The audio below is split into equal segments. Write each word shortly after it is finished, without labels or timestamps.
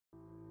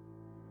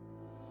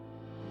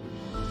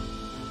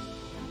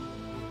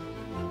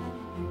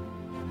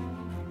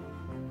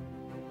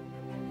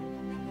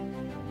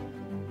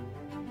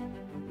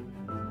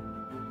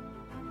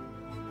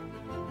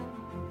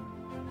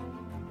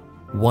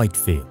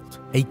Whitefield,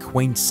 a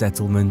quaint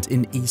settlement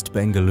in East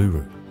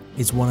Bengaluru,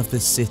 is one of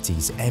the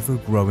city's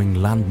ever-growing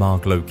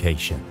landmark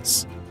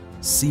locations.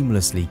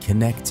 Seamlessly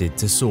connected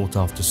to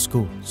sought-after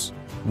schools,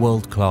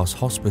 world-class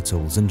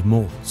hospitals and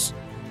malls,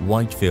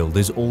 Whitefield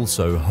is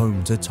also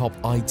home to top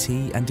IT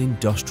and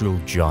industrial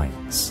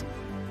giants.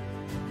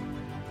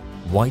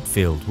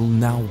 Whitefield will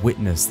now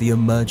witness the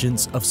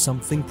emergence of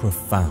something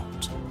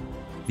profound: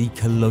 the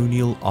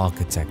colonial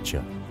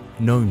architecture,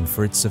 known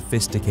for its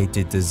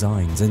sophisticated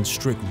designs and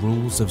strict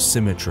rules of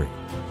symmetry.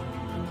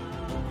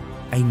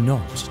 A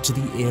nod to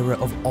the era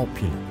of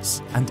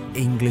opulence and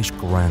English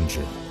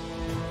grandeur.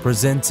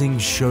 Presenting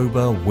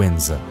Sobha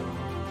Windsor.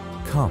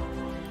 Come,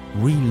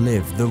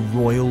 relive the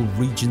Royal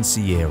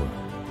Regency era.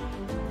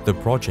 The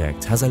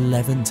project has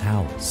 11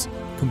 towers,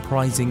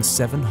 comprising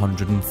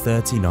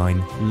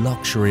 739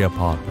 luxury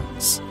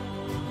apartments.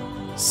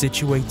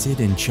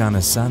 Situated in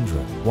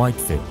Chanasandra,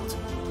 Whitefield,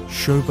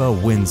 Sobha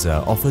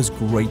Windsor offers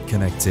great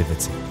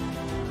connectivity.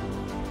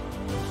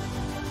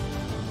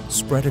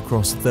 Spread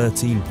across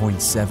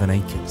 13.7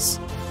 acres,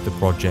 the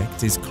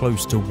project is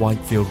close to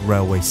Whitefield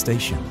Railway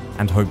Station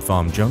and Hope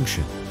Farm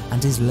Junction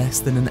and is less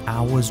than an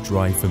hour's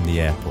drive from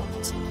the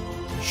airport.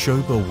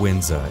 Sobha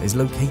Windsor is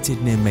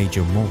located near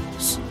major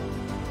malls.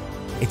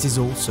 It is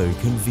also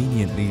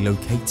conveniently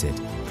located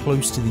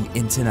close to the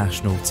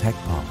International Tech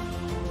Park,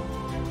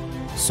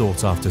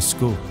 sought-after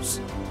schools,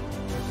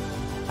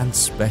 and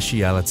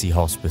specialty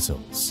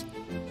hospitals.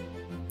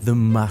 The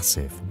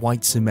massive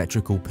white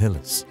symmetrical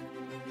pillars,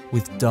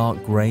 with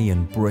dark grey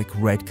and brick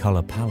red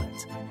colour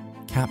palette,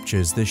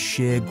 captures the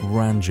sheer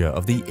grandeur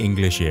of the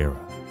English era.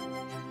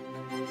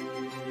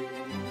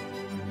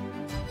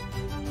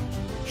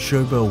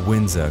 Sobha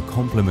Windsor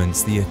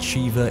complements the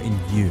achiever in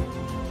you,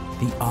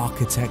 the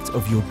architect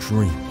of your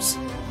dreams,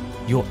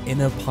 your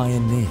inner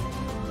pioneer,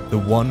 the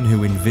one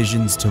who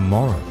envisions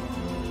tomorrow,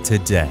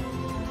 today.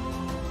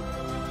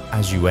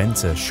 As you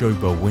enter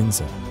Sobha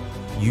Windsor,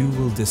 you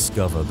will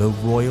discover the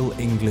Royal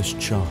English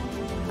charm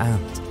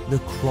and the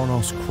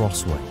Kronos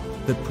Crossway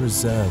that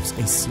preserves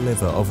a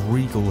sliver of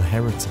regal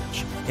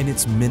heritage in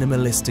its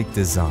minimalistic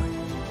design.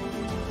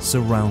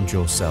 Surround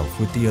yourself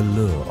with the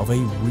allure of a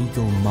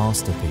regal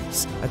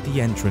masterpiece at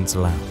the entrance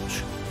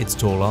lounge. Its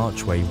tall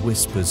archway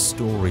whispers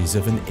stories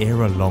of an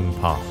era long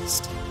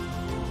past.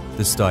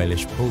 The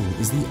stylish pool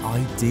is the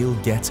ideal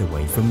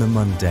getaway from the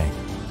mundane.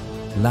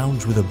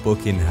 Lounge with a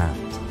book in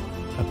hand,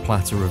 a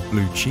platter of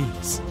blue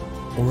cheese,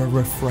 or a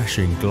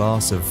refreshing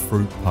glass of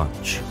fruit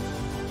punch.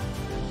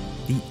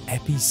 The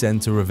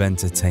epicenter of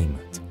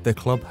entertainment, the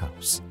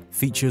clubhouse,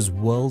 features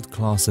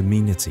world-class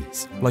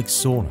amenities like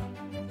sauna,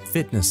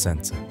 fitness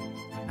center,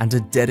 and a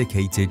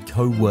dedicated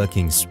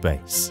co-working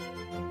space.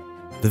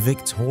 The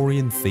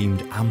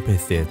Victorian-themed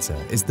amphitheatre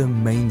is the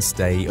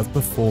mainstay of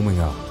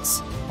performing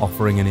arts,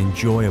 offering an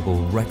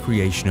enjoyable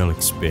recreational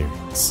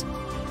experience.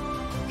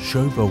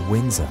 Sobha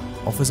Windsor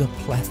offers a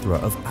plethora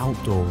of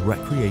outdoor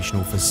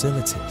recreational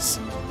facilities,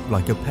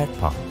 like a pet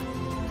park,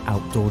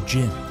 outdoor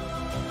gym,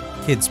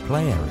 kids'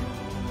 play area,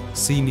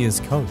 seniors'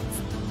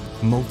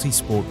 cove,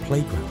 multi-sport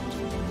playground,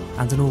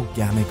 and an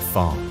organic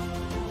farm.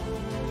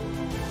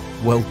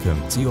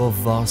 Welcome to your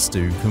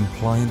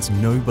Vastu-compliant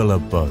noble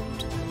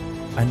abode,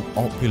 an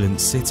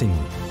opulent sitting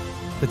room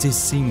that is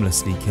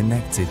seamlessly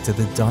connected to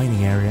the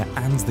dining area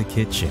and the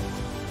kitchen.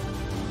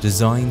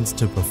 Designed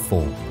to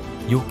perform,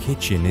 your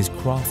kitchen is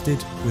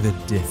crafted with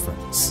a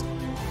difference.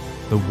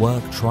 The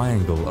work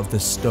triangle of the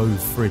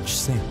stove-fridge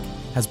sink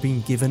has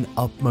been given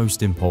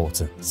utmost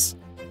importance.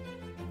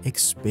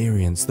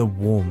 Experience the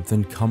warmth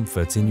and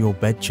comfort in your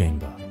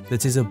bedchamber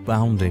that is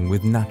abounding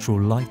with natural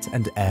light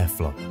and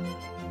airflow.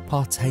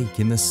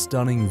 Partake in the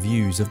stunning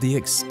views of the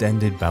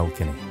extended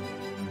balcony.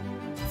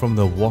 From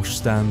the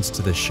washstands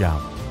to the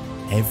shower,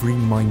 every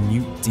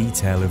minute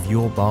detail of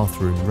your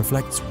bathroom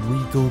reflects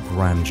regal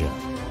grandeur.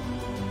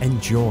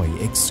 Enjoy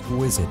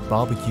exquisite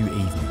barbecue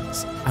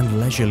evenings and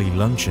leisurely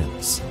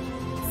luncheons.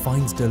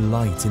 Find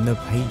delight in the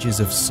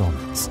pages of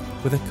sonnets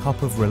with a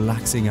cup of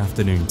relaxing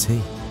afternoon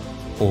tea,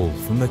 all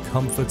from the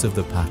comfort of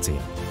the patio,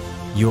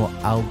 your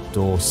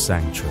outdoor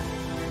sanctuary.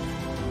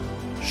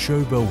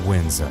 Sobha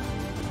Windsor,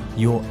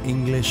 your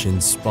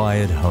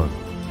English-inspired home.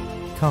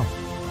 Come,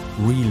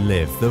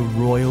 relive the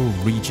Royal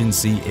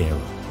Regency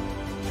era.